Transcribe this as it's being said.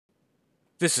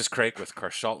This is Craig with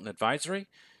Carshalton Advisory.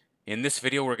 In this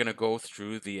video, we're going to go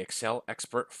through the Excel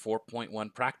Expert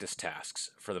 4.1 practice tasks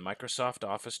for the Microsoft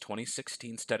Office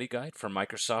 2016 study guide for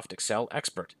Microsoft Excel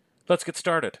Expert. Let's get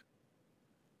started.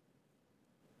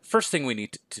 First thing we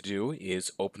need to do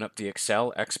is open up the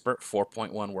Excel Expert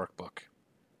 4.1 workbook.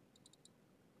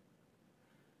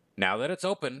 Now that it's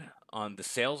open, on the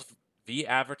Sales v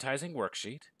Advertising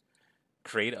worksheet,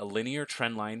 create a linear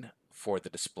trend line for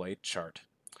the displayed chart.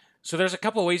 So there's a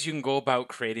couple ways you can go about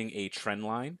creating a trend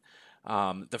line.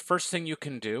 The first thing you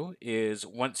can do is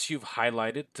once you've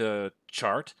highlighted the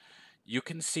chart, you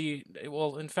can see,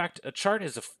 well, in fact, a chart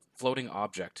is a floating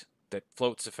object that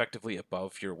floats effectively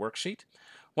above your worksheet.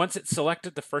 Once it's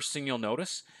selected, the first thing you'll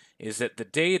notice is that the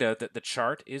data that the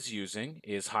chart is using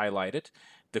is highlighted.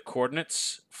 The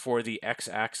coordinates for the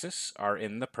x-axis are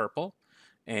in the purple,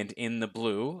 and in the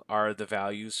blue are the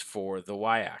values for the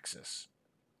y-axis.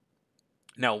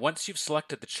 Now, once you've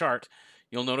selected the chart,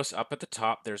 you'll notice up at the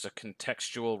top there's a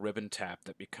contextual ribbon tab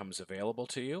that becomes available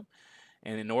to you.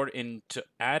 And in order to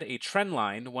add a trend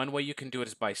line, one way you can do it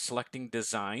is by selecting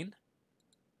Design,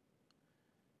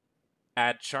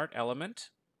 Add Chart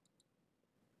Element,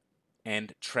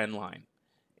 and Trend Line.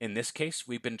 In this case,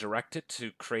 we've been directed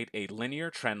to create a linear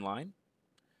trend line,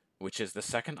 which is the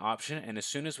second option. And as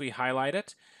soon as we highlight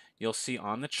it, you'll see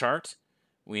on the chart,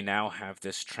 we now have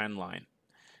this trend line.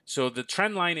 So the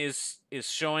trend line is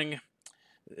showing,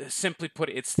 simply put,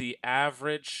 it's the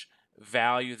average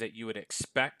value that you would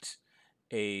expect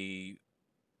a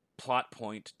plot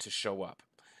point to show up.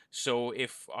 So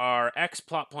if our X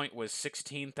plot point was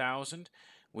 16,000,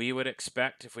 we would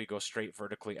expect, if we go straight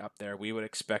vertically up there, we would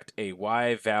expect a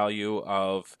Y value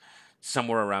of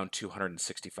somewhere around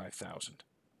 265,000.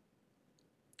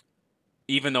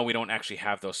 Even though we don't actually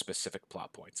have those specific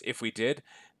plot points. If we did,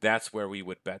 that's where we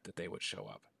would bet that they would show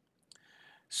up.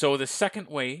 So the second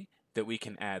way that we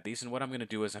can add these, and what I'm going to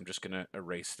do is I'm just going to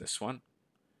erase this one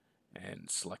and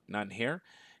select none here.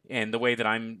 And the way that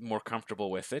I'm more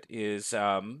comfortable with it is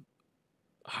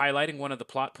highlighting one of the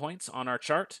plot points on our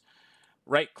chart,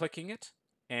 right-clicking it,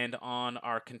 and on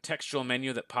our contextual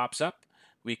menu that pops up,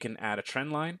 we can add a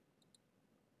trend line.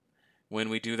 When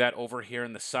we do that over here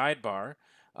in the sidebar,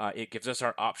 it gives us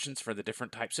our options for the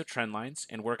different types of trend lines,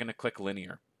 and we're going to click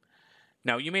linear.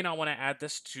 Now, you may not want to add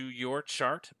this to your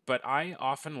chart, but I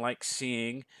often like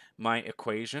seeing my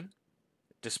equation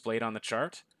displayed on the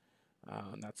chart.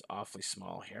 That's awfully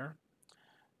small here.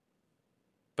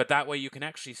 But that way you can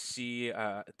actually see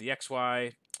the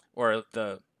XY or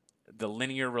the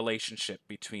linear relationship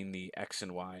between the X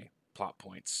and Y plot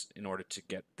points in order to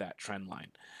get that trend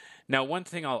line. Now, one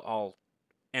thing I'll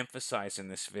emphasize in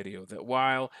this video, that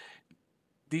while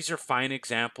these are fine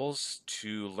examples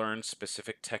to learn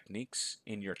specific techniques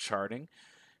in your charting,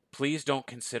 please don't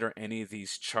consider any of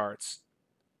these charts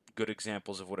good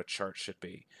examples of what a chart should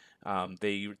be.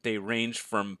 They range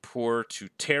from poor to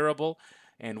terrible.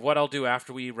 And what I'll do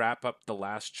after we wrap up the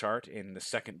last chart in the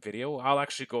second video, I'll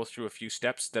actually go through a few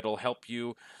steps that'll help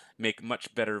you make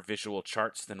much better visual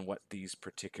charts than what these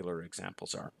particular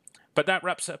examples are. But that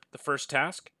wraps up the first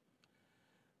task.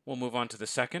 We'll move on to the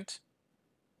second.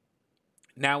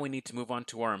 Now we need to move on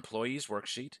to our employees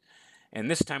worksheet, and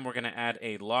this time we're going to add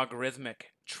a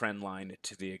logarithmic trend line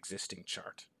to the existing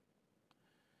chart.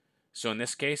 So in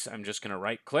this case, I'm just going to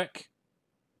right-click,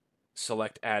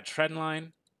 select Add Trend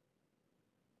Line,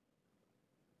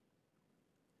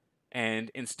 and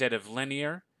instead of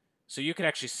linear, so you can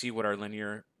actually see what our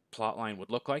linear plot line would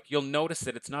look like. You'll notice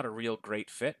that it's not a real great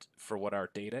fit for what our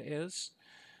data is.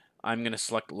 I'm going to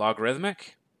select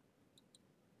logarithmic,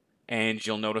 and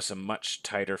you'll notice a much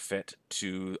tighter fit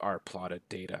to our plotted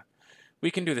data.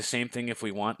 We can do the same thing if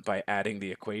we want by adding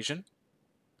the equation.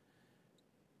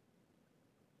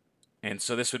 And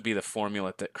so this would be the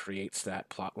formula that creates that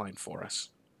plot line for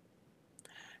us.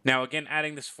 Now again,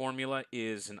 adding this formula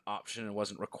is an option. It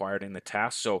wasn't required in the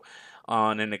task. So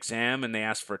on an exam and they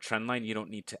ask for a trend line, you don't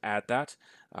need to add that.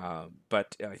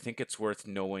 But I think it's worth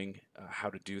knowing how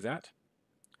to do that.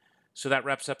 So that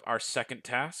wraps up our second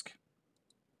task.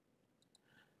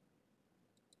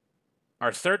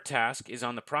 Our third task is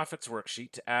on the profits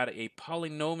worksheet to add a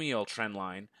polynomial trend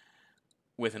line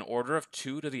with an order of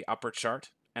 2 to the upper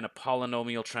chart and a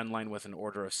polynomial trend line with an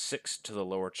order of 6 to the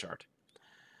lower chart.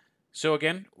 So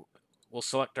again, we'll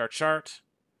select our chart,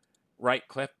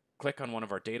 right-click on one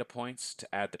of our data points to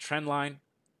add the trend line.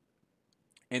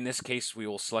 In this case, we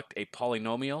will select a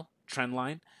polynomial trend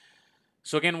line.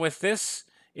 So again, with this,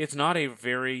 it's not a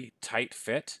very tight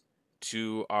fit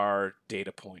to our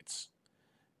data points.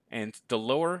 And the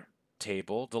lower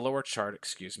chart,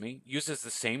 uses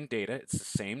the same data, it's the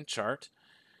same chart,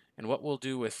 And what we'll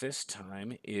do with this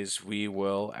time is we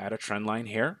will add a trend line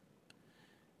here.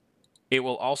 It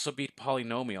will also be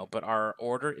polynomial, but our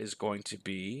order is going to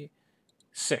be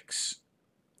 6.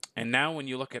 And now when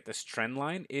you look at this trend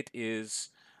line, it's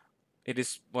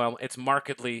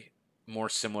markedly more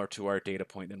similar to our data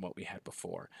point than what we had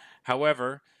before.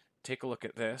 However, take a look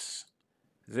at this.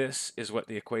 This is what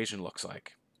the equation looks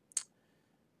like.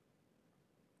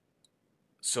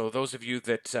 So those of you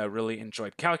that really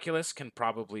enjoyed calculus can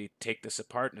probably take this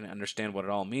apart and understand what it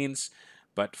all means.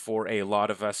 But for a lot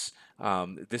of us,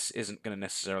 this isn't going to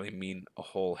necessarily mean a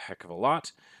whole heck of a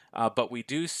lot. But we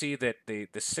do see that the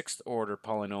sixth order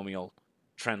polynomial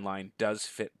trend line does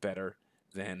fit better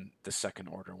than the second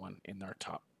order one in our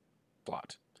top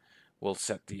plot. We'll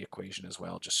set the equation as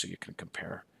well just so you can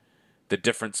compare the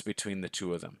difference between the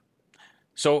two of them.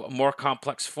 So a more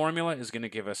complex formula is going to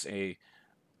give us a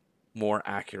more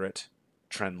accurate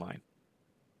trend line.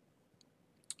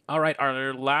 All right,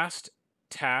 our last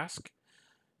task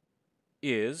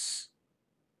is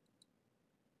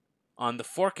on the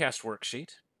forecast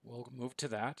worksheet. We'll move to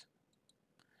that.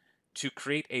 To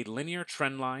create a linear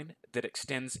trend line that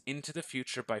extends into the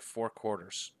future by 4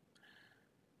 quarters.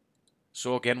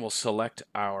 So again, we'll select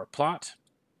our plot.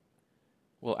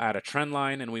 We'll add a trend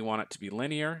line and we want it to be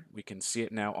linear. We can see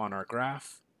it now on our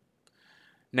graph.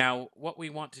 Now, what we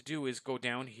want to do is go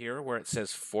down here where it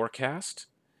says forecast.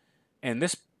 And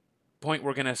this point,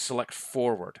 we're going to select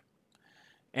forward.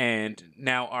 And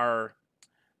now our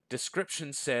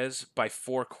description says by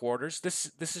 4 quarters.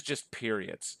 This is just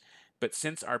periods. But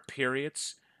since our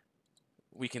periods,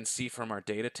 we can see from our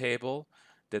data table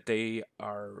that they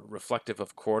are reflective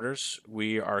of quarters,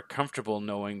 we are comfortable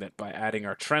knowing that by adding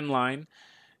our trend line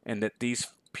and that these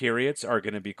periods are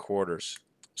going to be quarters.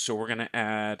 So we're going to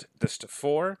add this to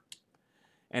 4.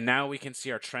 And now we can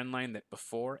see our trend line that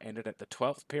before ended at the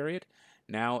 12th period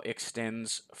now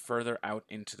extends further out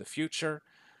into the future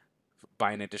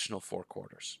by an additional 4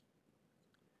 quarters.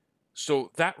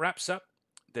 So that wraps up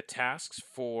the tasks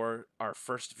for our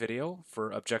first video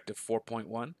for Objective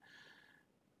 4.1.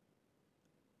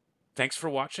 Thanks for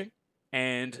watching,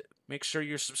 and make sure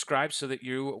you're subscribed so that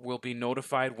you will be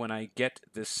notified when I get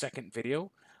this second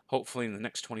video, hopefully in the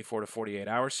next 24 to 48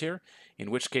 hours here, in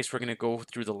which case we're going to go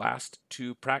through the last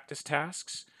 2 practice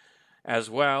tasks. As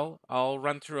well, I'll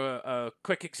run through a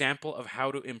quick example of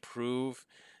how to improve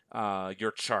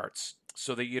your charts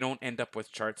so that you don't end up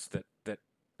with charts that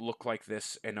look like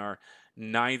this and are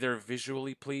neither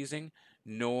visually pleasing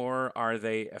nor are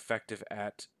they effective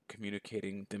at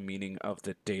communicating the meaning of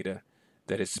the data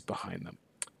that is behind them.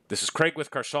 This is Craig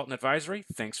with Carshalton Advisory.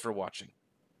 Thanks for watching.